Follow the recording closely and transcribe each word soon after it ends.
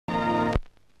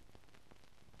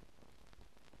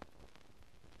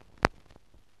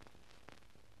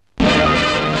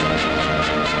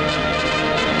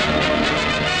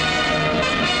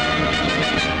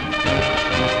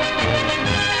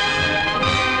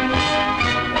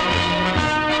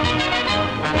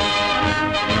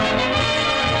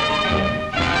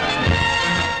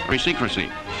secrecy.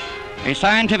 A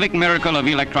scientific miracle of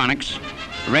electronics,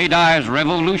 radar has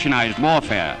revolutionized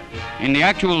warfare. In the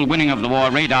actual winning of the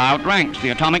war, radar outranks the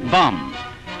atomic bomb.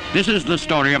 This is the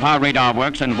story of how radar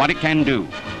works and what it can do.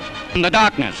 In the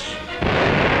darkness,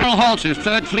 General Halsey's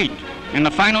Third Fleet, in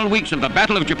the final weeks of the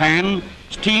Battle of Japan,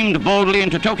 steamed boldly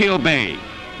into Tokyo Bay.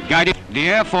 Guided, the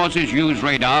Air Forces use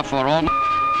radar for all.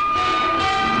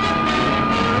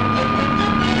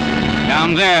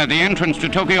 Down there, the entrance to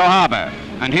Tokyo Harbor.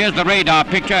 And here's the radar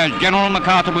picture as General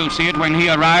MacArthur will see it when he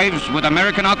arrives with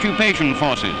American occupation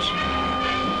forces.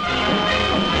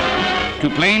 To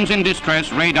planes in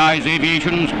distress, radar is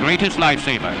aviation's greatest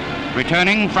lifesaver.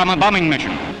 Returning from a bombing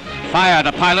mission, fire,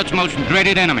 the pilot's most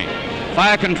dreaded enemy.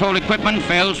 Fire control equipment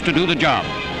fails to do the job.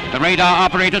 The radar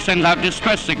operator sends out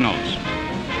distress signals.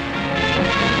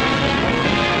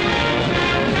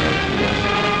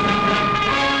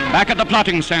 Back at the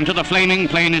plotting center, the flaming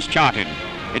plane is charted.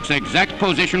 Its exact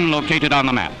position located on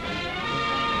the map.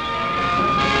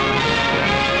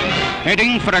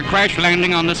 Heading for a crash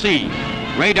landing on the sea.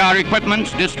 Radar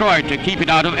equipment's destroyed to keep it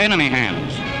out of enemy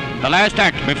hands. The last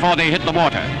act before they hit the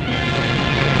water.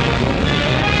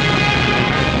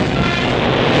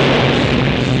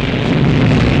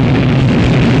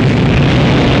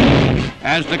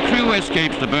 As the crew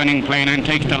escapes the burning plane and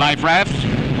takes to life rafts,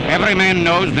 every man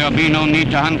knows there'll be no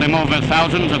need to hunt them over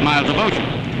thousands of miles of ocean.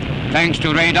 Thanks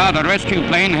to radar, the rescue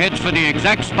plane heads for the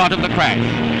exact spot of the crash.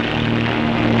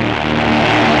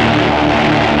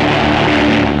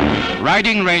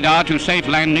 Riding radar to safe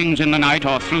landings in the night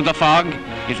or through the fog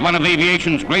is one of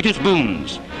aviation's greatest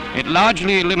boons. It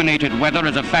largely eliminated weather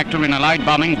as a factor in Allied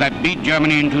bombings that beat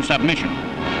Germany into submission.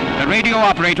 The radio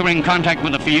operator in contact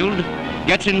with the field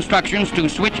gets instructions to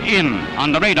switch in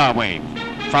on the radar wave.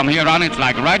 From here on, it's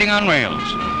like riding on rails.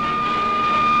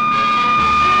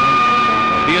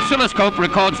 The oscilloscope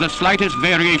records the slightest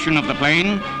variation of the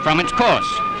plane from its course.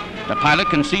 The pilot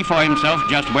can see for himself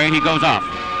just where he goes off.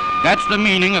 That's the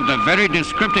meaning of the very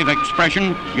descriptive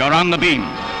expression, "You're on the beam."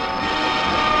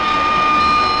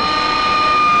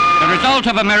 The result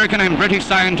of American and British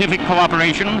scientific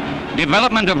cooperation,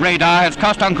 development of radar has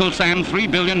cost Uncle Sam $3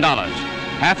 billion,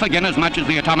 half again as much as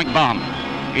the atomic bomb.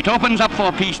 It opens up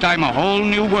for peacetime a whole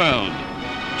new world,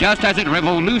 just as it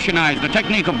revolutionized the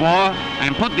technique of war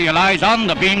and put the Allies on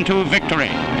the beam to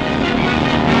victory.